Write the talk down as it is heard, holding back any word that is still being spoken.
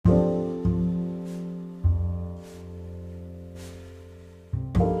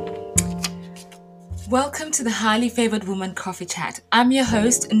Welcome to the Highly Favored Woman Coffee Chat. I'm your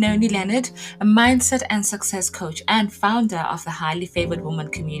host, Noni Leonard, a mindset and success coach and founder of the Highly Favored Woman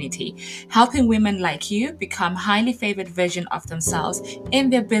community, helping women like you become highly favored version of themselves in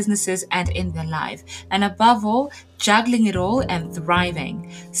their businesses and in their life, and above all, juggling it all and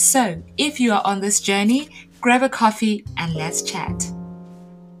thriving. So, if you are on this journey, grab a coffee and let's chat.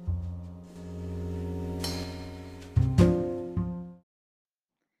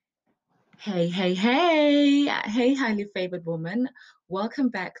 Hey, highly favored woman. Welcome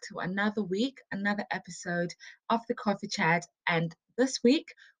back to another week, another episode of the Coffee Chat. And this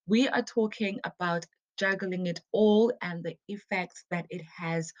week, we are talking about juggling it all and the effects that it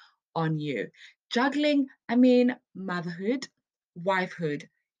has on you. Juggling, I mean, motherhood, wifehood,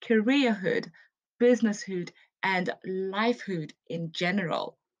 careerhood, businesshood, and lifehood in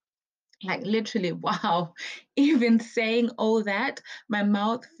general. Like literally, wow. Even saying all that, my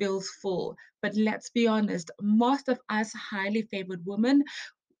mouth feels full. But let's be honest, most of us highly favored women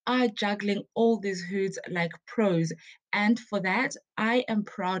are juggling all these hoods like pros. And for that, I am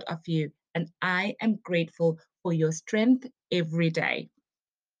proud of you and I am grateful for your strength every day.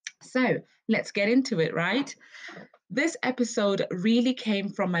 So let's get into it, right? This episode really came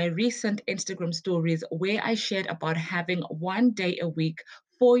from my recent Instagram stories where I shared about having one day a week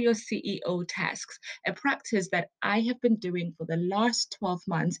for your CEO tasks, a practice that I have been doing for the last 12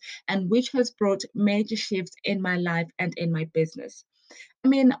 months and which has brought major shifts in my life and in my business. I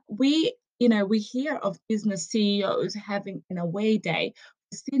mean, we hear of business CEOs having an away day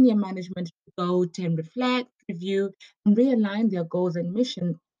for senior management to go to and reflect, review, and realign their goals and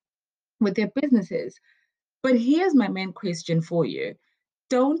mission with their businesses. But here's my main question for you.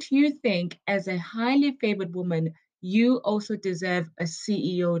 Don't you think, as a highly favored woman, you also deserve a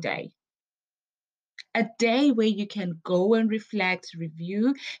CEO day? A day where you can go and reflect,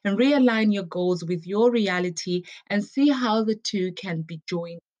 review, and realign your goals with your reality and see how the two can be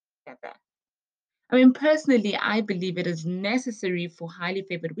joined together. I mean, personally, I believe it is necessary for highly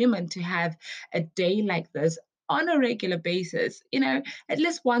favored women to have a day like this on a regular basis, at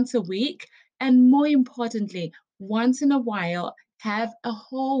least once a week. And more importantly, once in a while, have a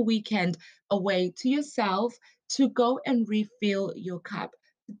whole weekend away to yourself to go and refill your cup.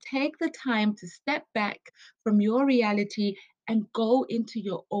 To take the time to step back from your reality and go into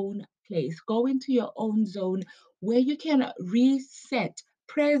your own place, go into your own zone where you can reset,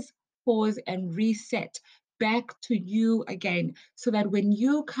 press pause and reset back to you again so that when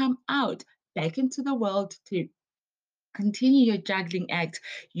you come out back into the world to continue your juggling act,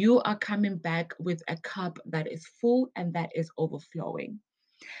 you are coming back with a cup that is full and that is overflowing.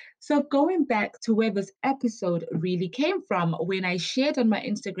 So, going back to where this episode really came from, when I shared on my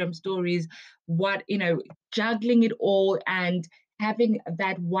Instagram stories juggling it all and having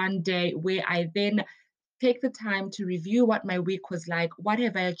that one day where I then take the time to review what my week was like. What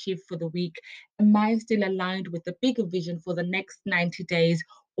have I achieved for the week? Am I still aligned with the bigger vision for the next 90 days?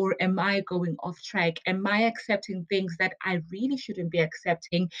 Or am I going off track? Am I accepting things that I really shouldn't be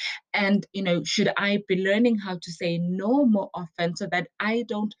accepting? And, should I be learning how to say no more often so that I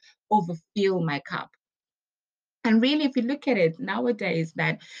don't overfill my cup? And really, if you look at it nowadays,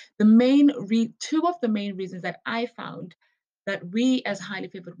 that two of the main reasons that I found that we as highly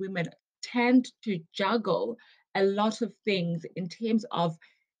favored women tend to juggle a lot of things in terms of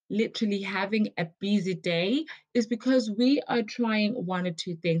literally having a busy day is because we are trying one or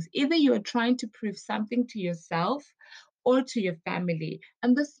two things. Either you are trying to prove something to yourself or to your family.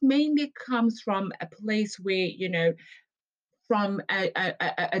 And this mainly comes from a place where, from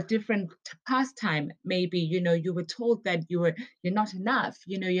a different pastime. Maybe you were told that you're not enough,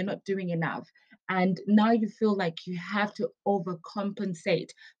 you're not doing enough, and now you feel like you have to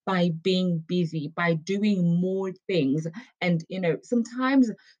overcompensate by being busy, by doing more things. And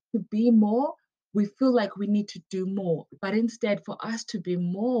sometimes to be more, we feel like we need to do more, but instead, for us to be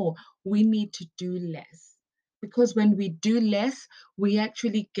more, we need to do less, because when we do less, we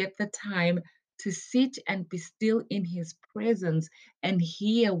actually get the time to sit and be still in his presence and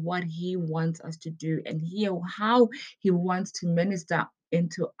hear what he wants us to do and hear how he wants to minister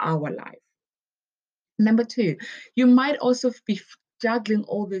into our life. Number two, you might also be juggling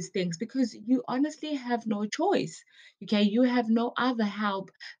all these things because you honestly have no choice. Okay, you have no other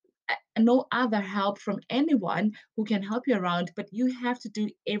help from anyone who can help you around, but you have to do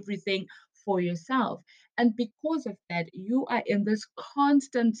everything for yourself. And because of that, you are in this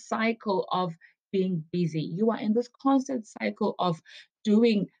constant cycle of being busy. You are in this constant cycle of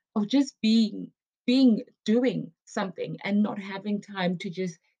doing, of just doing something and not having time to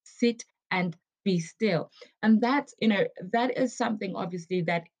just sit and be still. And that is something obviously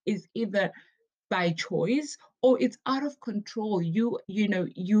that is either by choice, or it's out of control.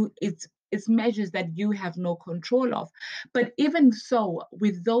 It's measures that you have no control of. But even so,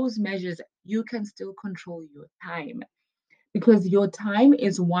 with those measures, you can still control your time, because your time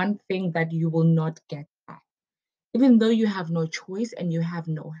is one thing that you will not get back. Even though you have no choice and you have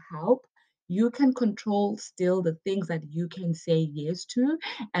no help, you can control still the things that you can say yes to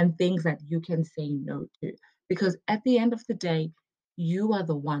and things that you can say no to. Because at the end of the day, you are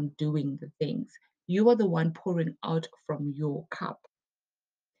the one doing the things. You are the one pouring out from your cup.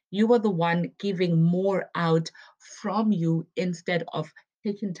 You are the one giving more out from you instead of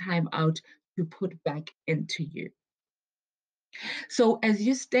taking time out to put back into you. So, as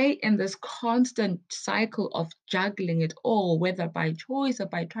you stay in this constant cycle of juggling it all, whether by choice or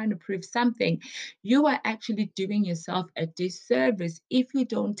by trying to prove something, you are actually doing yourself a disservice if you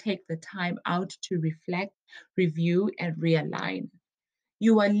don't take the time out to reflect, review, and realign.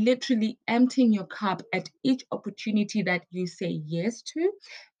 You are literally emptying your cup at each opportunity that you say yes to,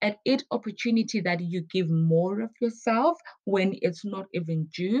 at each opportunity that you give more of yourself when it's not even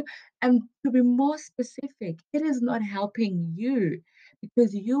due. And to be more specific, it is not helping you,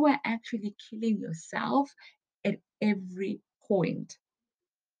 because you are actually killing yourself at every point.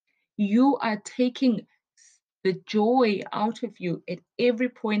 You are taking the joy out of you at every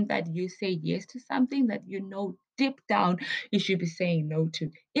point that you say yes to something that you know deep down you should be saying no to,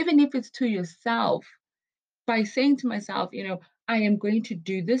 even if it's to yourself. By saying to myself, I am going to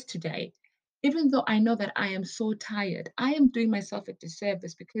do this today, even though I know that I am so tired, I am doing myself a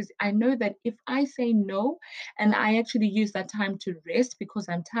disservice, because I know that if I say no and I actually use that time to rest because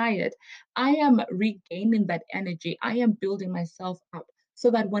I'm tired, I am regaining that energy. I am building myself up so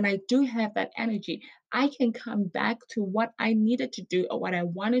that when I do have that energy, I can come back to what I needed to do or what I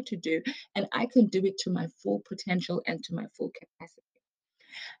wanted to do, and I can do it to my full potential and to my full capacity.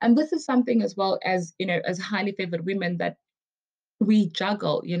 And this is something as well as, as highly favored women, that we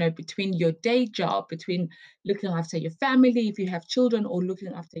juggle, between your day job, between looking after your family, if you have children, or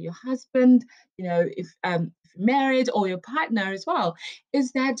looking after your husband, if you're married, or your partner as well,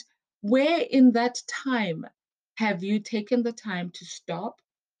 is that where in that time have you taken the time to stop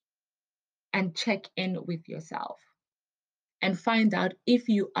and check in with yourself and find out if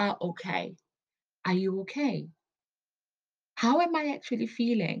you are okay? Are you okay? How am I actually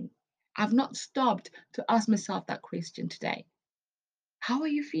feeling? I've not stopped to ask myself that question today. How are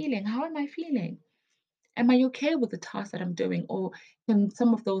you feeling? How am I feeling? Am I okay with the tasks that I'm doing? Or can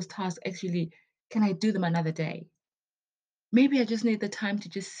some of those tasks actually, can I do them another day? Maybe I just need the time to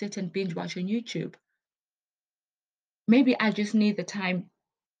just sit and binge watch on YouTube. Maybe I just need the time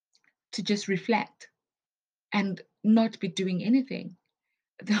to just reflect and not be doing anything.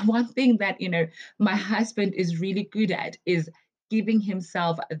 The one thing that, my husband is really good at is giving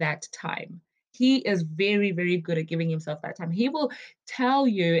himself that time. He is very, very good at giving himself that time. He will tell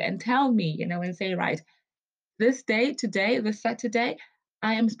you and tell me, and say, right, this day, today, this Saturday,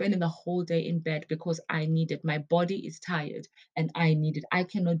 I am spending the whole day in bed because I need it. My body is tired and I need it. I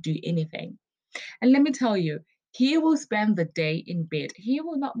cannot do anything. And let me tell you, he will spend the day in bed. He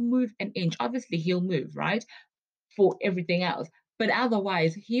will not move an inch. Obviously, he'll move, right? For everything else. But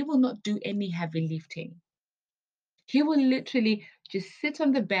otherwise, he will not do any heavy lifting. He will literally just sit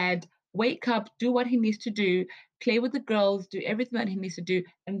on the bed, wake up, do what he needs to do, play with the girls, do everything that he needs to do,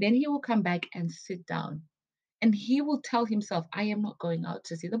 and then he will come back and sit down. And he will tell himself, I am not going out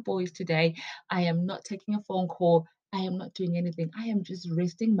to see the boys today. I am not taking a phone call. I am not doing anything. I am just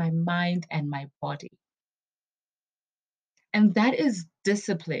resting my mind and my body. And that is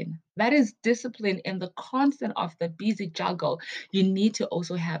discipline. That is discipline in the constant of the busy juggle. You need to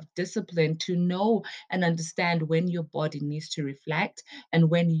also have discipline to know and understand when your body needs to reflect and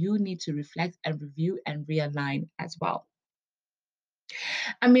when you need to reflect and review and realign as well.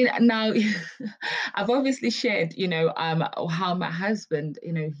 I mean, now I've obviously shared, how my husband,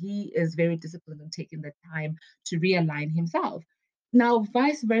 he is very disciplined on taking the time to realign himself. Now,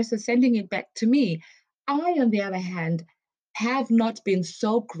 vice versa, sending it back to me. I, on the other hand, have not been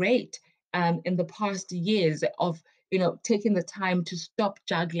so great in the past years of, taking the time to stop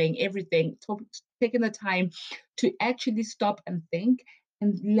juggling everything, taking the time to actually stop and think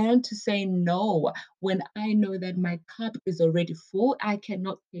and learn to say no when I know that my cup is already full, I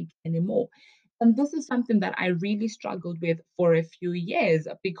cannot take anymore. And this is something that I really struggled with for a few years,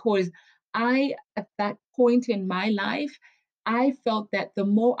 because at that point in my life, I felt that the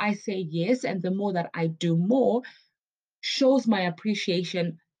more I say yes and the more that I do more shows my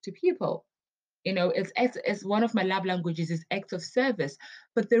appreciation to people. It's one of my love languages is acts of service,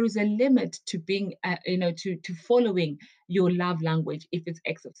 but there is a limit to being, to following your love language if it's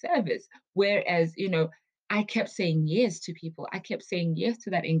acts of service. Whereas, I kept saying yes to people. I kept saying yes to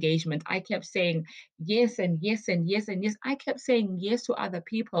that engagement. I kept saying yes and yes and yes and yes. I kept saying yes to other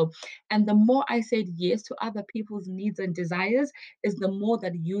people. And the more I said yes to other people's needs and desires, is the more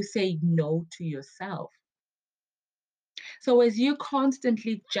that you say no to yourself. So as you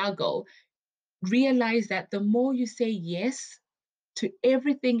constantly juggle, realize that the more you say yes to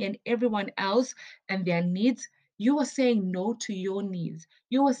everything and everyone else and their needs, you are saying no to your needs.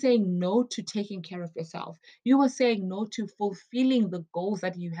 You are saying no to taking care of yourself. You are saying no to fulfilling the goals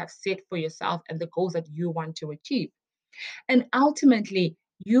that you have set for yourself and the goals that you want to achieve. And ultimately,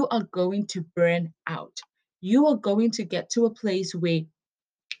 you are going to burn out. You are going to get to a place where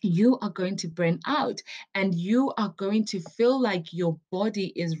you are going to burn out and you are going to feel like your body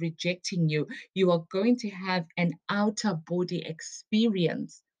is rejecting you. You are going to have an outer body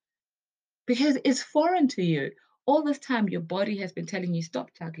experience because it's foreign to you. All this time, your body has been telling you, stop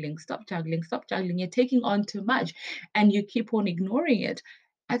juggling, stop juggling, stop juggling. You're taking on too much and you keep on ignoring it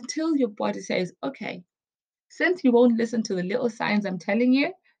until your body says, okay, since you won't listen to the little signs I'm telling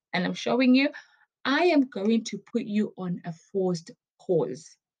you and I'm showing you, I am going to put you on a forced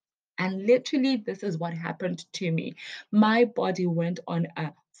pause. And literally, this is what happened to me. My body went on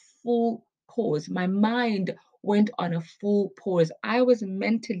a full pause. My mind went on a full pause. I was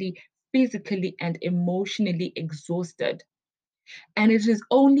mentally, physically, and emotionally exhausted. And it is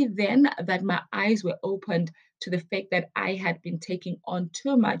only then that my eyes were opened to the fact that I had been taking on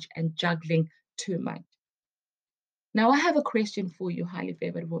too much and juggling too much. Now, I have a question for you, highly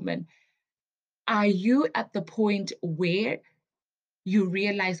favored woman. Are you at the point where you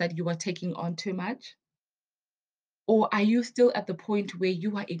realize that you are taking on too much? Or are you still at the point where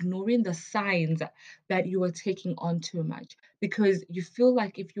you are ignoring the signs that you are taking on too much? Because you feel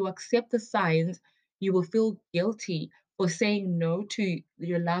like if you accept the signs, you will feel guilty for saying no to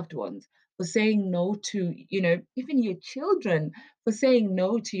your loved ones, for saying no to, even your children, for saying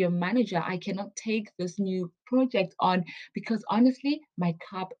no to your manager. I cannot take this new project on because honestly, my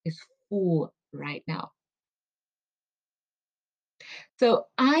cup is full right now. So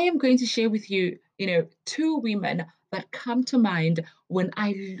I am going to share with you, two women that come to mind when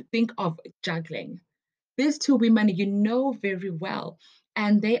I think of juggling. These two women you know very well,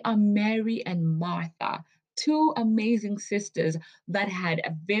 and they are Mary and Martha, two amazing sisters that had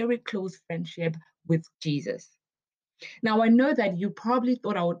a very close friendship with Jesus. Now, I know that you probably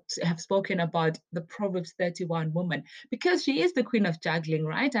thought I would have spoken about the Proverbs 31 woman because she is the queen of juggling,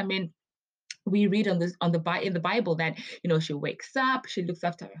 right? I mean, we read in the Bible that she wakes up, she looks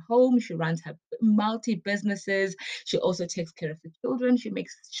after her home, she runs her multi businesses, she also takes care of the children, she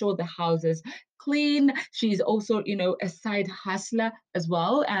makes sure the house is clean. She's also a side hustler as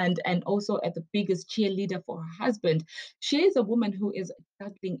well, and also at the biggest cheerleader for her husband. She is a woman who is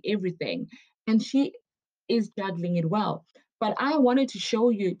juggling everything, and she is juggling it well. But I wanted to show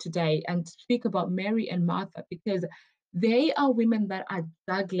you today and speak about Mary and Martha because they are women that are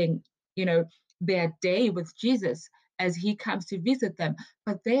juggling, you know, their day with Jesus as he comes to visit them,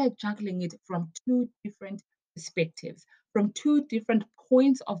 but they are juggling it from two different perspectives, from two different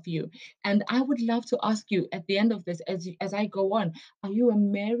points of view. And I would love to ask you at the end of this, as I go on, are you a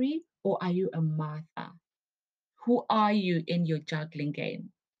Mary or are you a Martha? Who are you in your juggling game?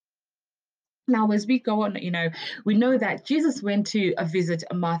 Now, as we go on, we know that Jesus went to visit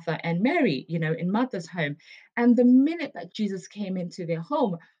Martha and Mary, in Martha's home. And the minute that Jesus came into their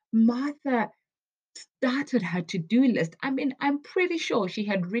home, Martha started her to-do list. I mean, I'm pretty sure she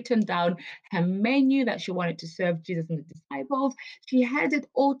had written down her menu that she wanted to serve Jesus and the disciples. She had it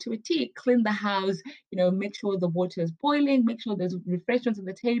all to a T, clean the house, make sure the water is boiling, make sure there's refreshments on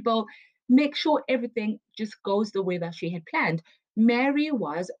the table, make sure everything just goes the way that she had planned. Mary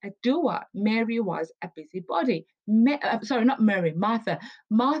was a doer. Mary was a busybody. Sorry, not Mary, Martha.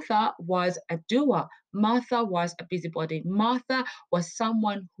 Martha was a doer. Martha was a busybody. Martha was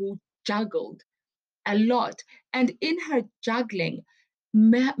someone who juggled a lot. And in her juggling,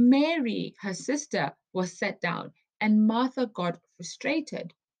 Mary, her sister, was set down, and Martha got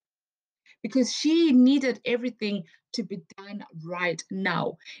frustrated because she needed everything to be done right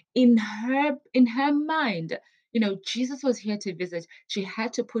now. In her mind, Jesus was here to visit. She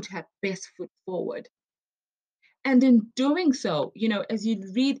had to put her best foot forward. And in doing so, as you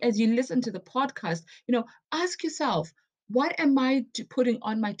listen to the podcast, ask yourself, what am I putting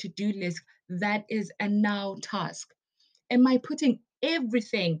on my to-do list that is a now task? Am I putting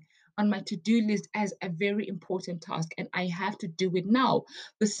everything on my to-do list as a very important task and I have to do it now.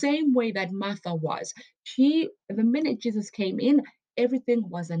 The same way that Martha was. The minute Jesus came in, everything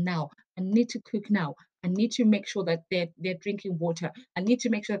was a now. I need to cook now. I need to make sure that they're drinking water. I need to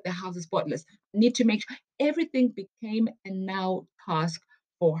make sure that their house is spotless. I need to make sure everything became a now task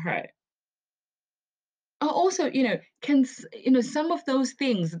for her. Also, some of those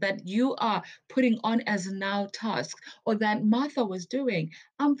things that you are putting on as now tasks or that Martha was doing,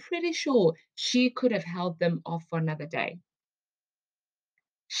 I'm pretty sure she could have held them off for another day.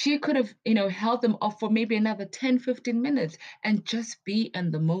 She could have, held them off for maybe another 10, 15 minutes and just be in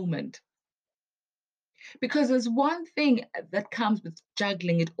the moment. Because there's one thing that comes with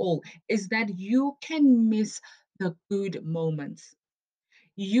juggling it all is that you can miss the good moments.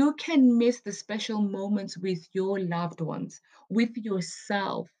 You can miss the special moments with your loved ones, with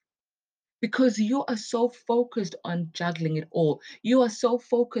yourself, because you are so focused on juggling it all. You are so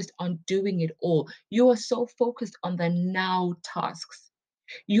focused on doing it all. You are so focused on the now tasks.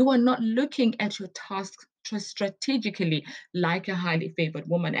 You are not looking at your tasks strategically like a highly favored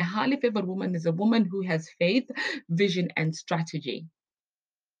woman. A highly favored woman is a woman who has faith, vision, and strategy.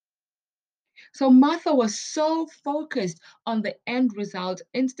 So Martha was so focused on the end result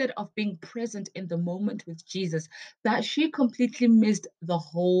instead of being present in the moment with Jesus that she completely missed the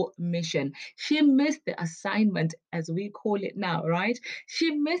whole mission. She missed the assignment, as we call it now, right?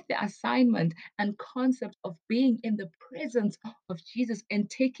 She missed the assignment and concept of being in the presence of Jesus and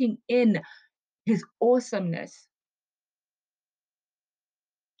taking in his awesomeness.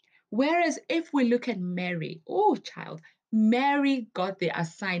 Whereas if we look at Mary, oh, child, Mary got the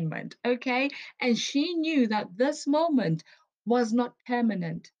assignment, okay? And she knew that this moment was not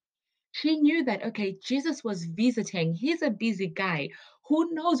permanent. She knew that, okay, Jesus was visiting. He's a busy guy.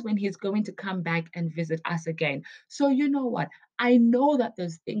 Who knows when he's going to come back and visit us again? So, you know what? I know that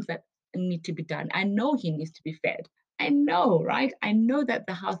there's things that need to be done. I know he needs to be fed. I know, right? I know that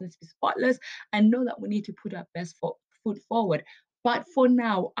the house needs to be spotless. I know that we need to put our best foot forward. But for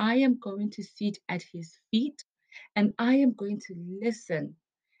now, I am going to sit at his feet and I am going to listen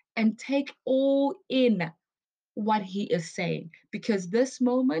and take all in what he is saying because this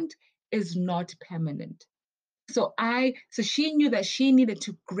moment is not permanent. So she knew that she needed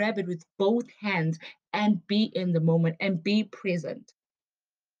to grab it with both hands and be in the moment and be present.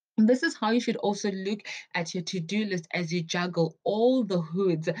 And this is how you should also look at your to-do list as you juggle all the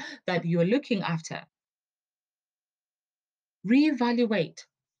hoods that you're looking after. Reevaluate,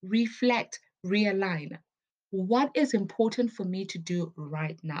 reflect, realign. What is important for me to do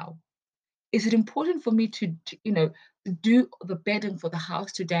right now? Is it important for me to do the bedding for the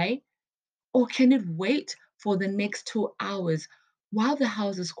house today? Or can it wait for the next 2 hours while the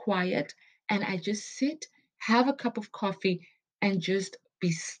house is quiet and I just sit, have a cup of coffee, and just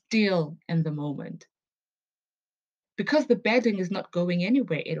be still in the moment? Because the bedding is not going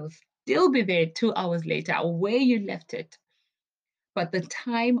anywhere, it'll still be there 2 hours later where you left it. But the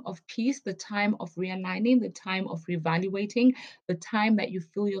time of peace, the time of realigning, the time of reevaluating, the time that you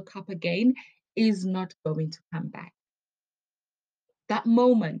fill your cup again is not going to come back. That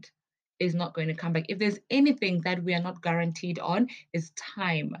moment is not going to come back. If there's anything that we are not guaranteed on, is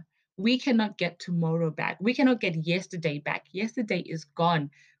time. We cannot get tomorrow back. We cannot get yesterday back. Yesterday is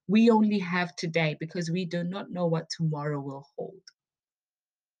gone. We only have today because we do not know what tomorrow will hold.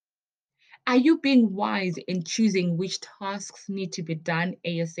 Are you being wise in choosing which tasks need to be done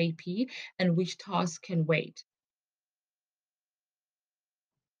ASAP and which tasks can wait?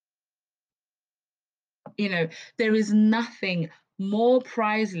 You know, there is nothing more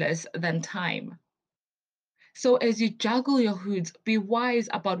priceless than time. So as you juggle your hoods, be wise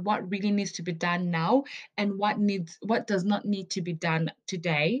about what really needs to be done now and what does not need to be done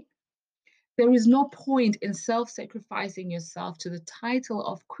today. There is no point in self-sacrificing yourself to the title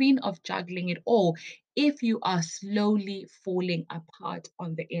of Queen of Juggling It All if you are slowly falling apart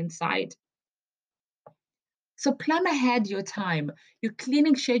on the inside. So plan ahead your time, your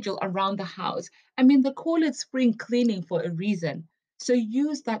cleaning schedule around the house. I mean, they call it spring cleaning for a reason. So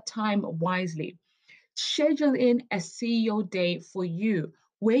use that time wisely. Schedule in a CEO day for you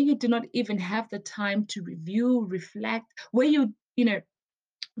where you do not even have the time to review, reflect, where you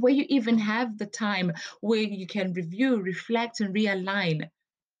even have the time where you can review, reflect, and realign.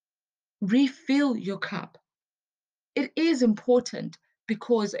 Refill your cup. It is important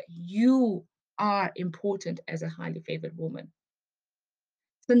because you are important as a highly favored woman.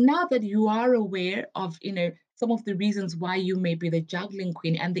 So now that you are aware of, some of the reasons why you may be the juggling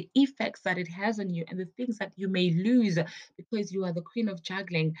queen and the effects that it has on you and the things that you may lose because you are the queen of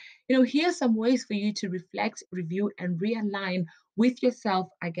juggling, here's some ways for you to reflect, review, and realign with yourself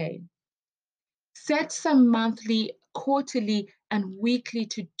again. Set some monthly, quarterly, and weekly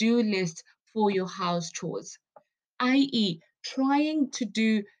to-do lists for your house chores, i.e., trying to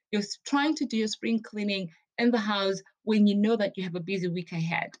do your spring cleaning in the house when you know that you have a busy week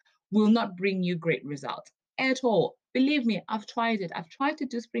ahead will not bring you great results at all. Believe me, I've tried it. I've tried to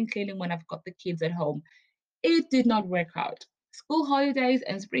do spring cleaning when I've got the kids at home. It did not work out. School holidays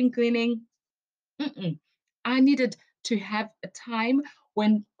and spring cleaning, mm-mm. I needed to have a time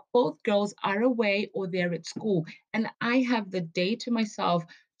when both girls are away or they're at school, and I have the day to myself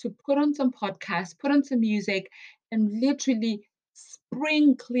to put on some podcasts, put on some music, and literally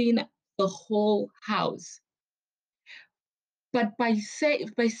spring clean the whole house. But by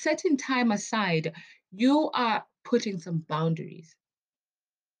setting time aside, you are putting some boundaries.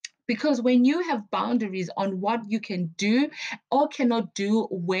 Because when you have boundaries on what you can do or cannot do,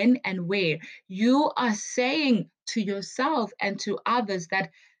 when and where, you are saying to yourself and to others that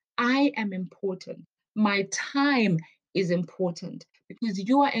I am important. My time is important because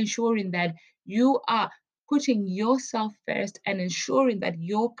you are ensuring that you are putting yourself first and ensuring that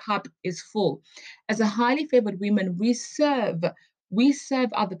your cup is full. As a highly favored women, we serve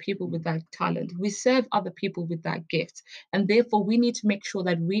other people with that talent. We serve other people with that gift. And therefore, we need to make sure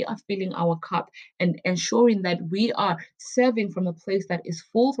that we are filling our cup and ensuring that we are serving from a place that is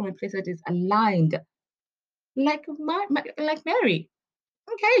full, from a place that is aligned. Like Mary.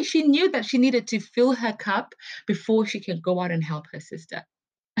 Okay, she knew that she needed to fill her cup before she can go out and help her sister.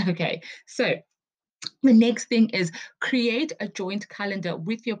 Okay, so the next thing is create a joint calendar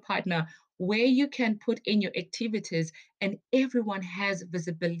with your partner where you can put in your activities and everyone has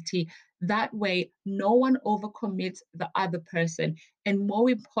visibility. That way, no one overcommits the other person. And more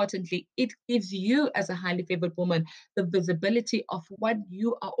importantly, it gives you, as a highly favored woman, the visibility of what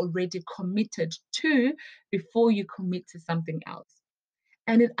you are already committed to before you commit to something else.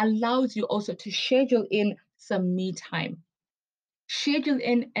 And it allows you also to schedule in some me time. Schedule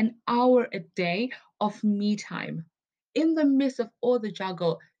in an hour a day of me time. In the midst of all the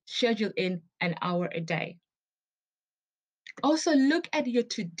juggle, schedule in an hour a day. Also, look at your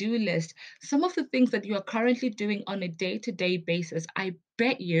to do list. Some of the things that you are currently doing on a day to day basis, I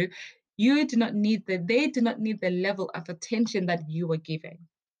bet you do not need they do not need the level of attention that you are giving.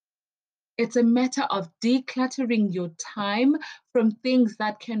 It's a matter of decluttering your time from things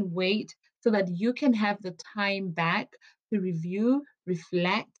that can wait so that you can have the time back to review,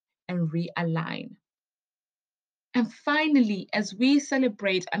 reflect, and realign. And finally, as we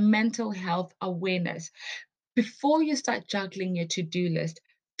celebrate a mental health awareness, before you start juggling your to do list,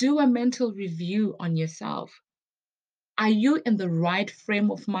 do a mental review on yourself. Are you in the right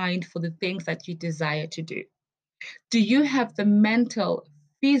frame of mind for the things that you desire to do? Do you have the mental,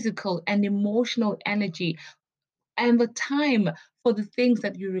 physical, and emotional energy and the time for the things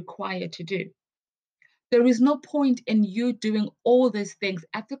that you require to do? There is no point in you doing all these things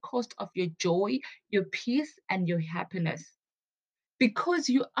at the cost of your joy, your peace, and your happiness. Because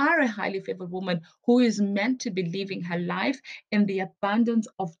you are a highly favored woman who is meant to be living her life in the abundance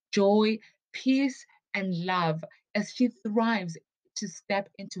of joy, peace, and love as she thrives to step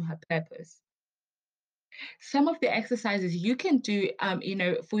into her purpose. Some of the exercises you can do,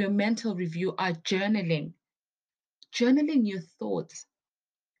 for your mental review are journaling your thoughts,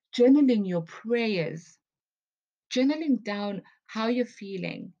 journaling your prayers, journaling down how you're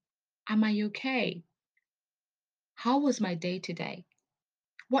feeling. Am I okay? How was my day today?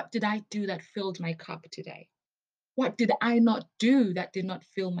 What did I do that filled my cup today? What did I not do that did not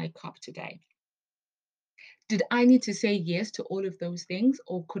fill my cup today? Did I need to say yes to all of those things,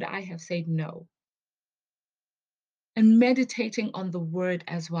 or could I have said no? And meditating on the word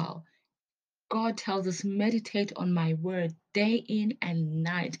as well. God tells us, meditate on my word day in and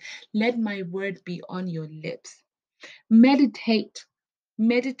night. Let my word be on your lips. Meditate.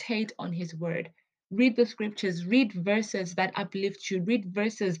 Meditate on his word. Read the scriptures, read verses that uplift you, read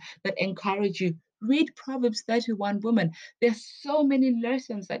verses that encourage you. Read Proverbs 31 Woman. There's so many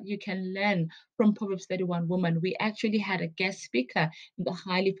lessons that you can learn from Proverbs 31 Woman. We actually had a guest speaker in the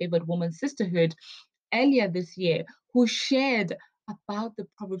Highly Favored Woman Sisterhood earlier this year who shared about the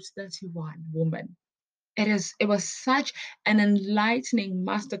Proverbs 31 Woman. It was such an enlightening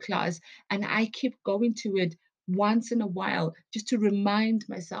masterclass, and I keep going to it once in a while just to remind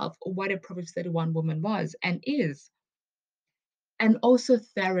myself what a Proverbs 31 woman was and is. And also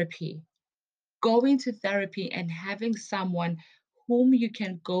therapy, going to therapy and having someone whom you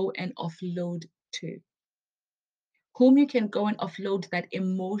can go and offload to, whom you can go and offload that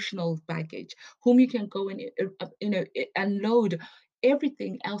emotional baggage, whom you can go and unload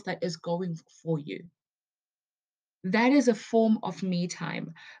everything else that is going for you. That is a form of me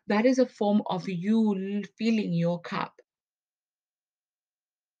time. That is a form of you filling your cup.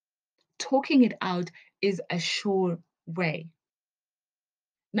 Talking it out is a sure way.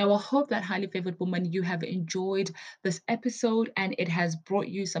 Now, I hope that highly favored woman, you have enjoyed this episode and it has brought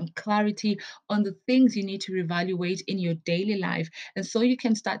you some clarity on the things you need to reevaluate in your daily life. And so you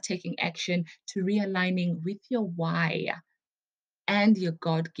can start taking action to realigning with your why and your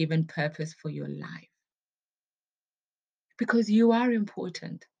God given purpose for your life. Because you are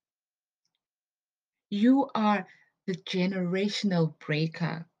important. You are the generational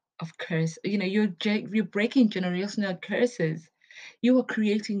breaker of curse. You're breaking generational curses. You are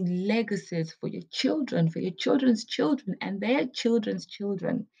creating legacies for your children, for your children's children, and their children's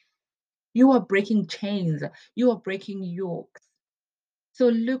children. You are breaking chains. You are breaking yokes. So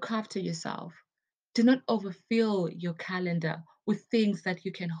look after yourself. Do not overfill your calendar with things that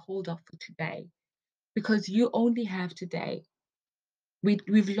you can hold off for today because you only have today.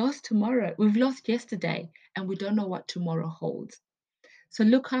 We've lost tomorrow, we've lost yesterday, and we don't know what tomorrow holds. So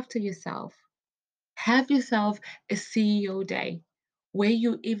look after yourself. Have yourself a CEO day where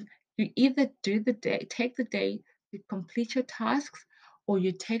you either take the day to complete your tasks, or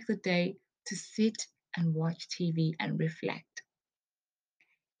you take the day to sit and watch TV and reflect.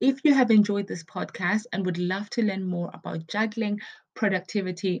 If you have enjoyed this podcast and would love to learn more about juggling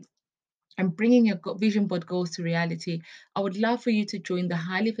productivity and bringing your vision board goals to reality, I would love for you to join the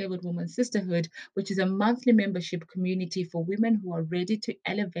Highly Favored Woman Sisterhood, which is a monthly membership community for women who are ready to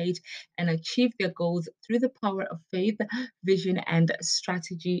elevate and achieve their goals through the power of faith, vision, and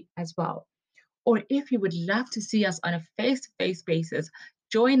strategy as well. Or if you would love to see us on a face to face basis,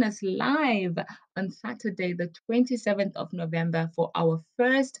 join us live on Saturday, the 27th of November, for our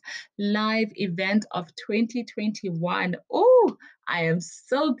first live event of 2021. Oh, I am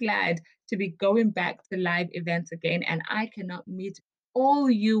so glad to be going back to live events again, and I cannot wait to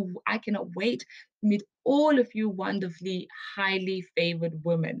meet all of you wonderfully, highly favored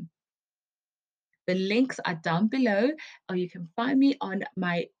women. The links are down below, or you can find me on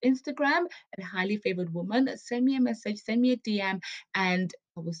my Instagram at Highly Favored Woman. Send me a message, send me a DM, and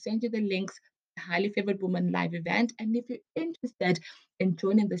I will send you the links to Highly Favored Woman live event. And if you're interested in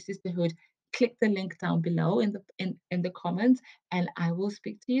joining the sisterhood, click the link down below in the comments, and I will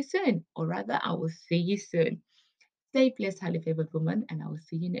speak to you soon, or rather, I will see you soon. Stay blessed, Highly Favored Woman, and I will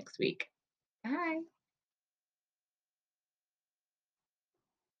see you next week. Bye.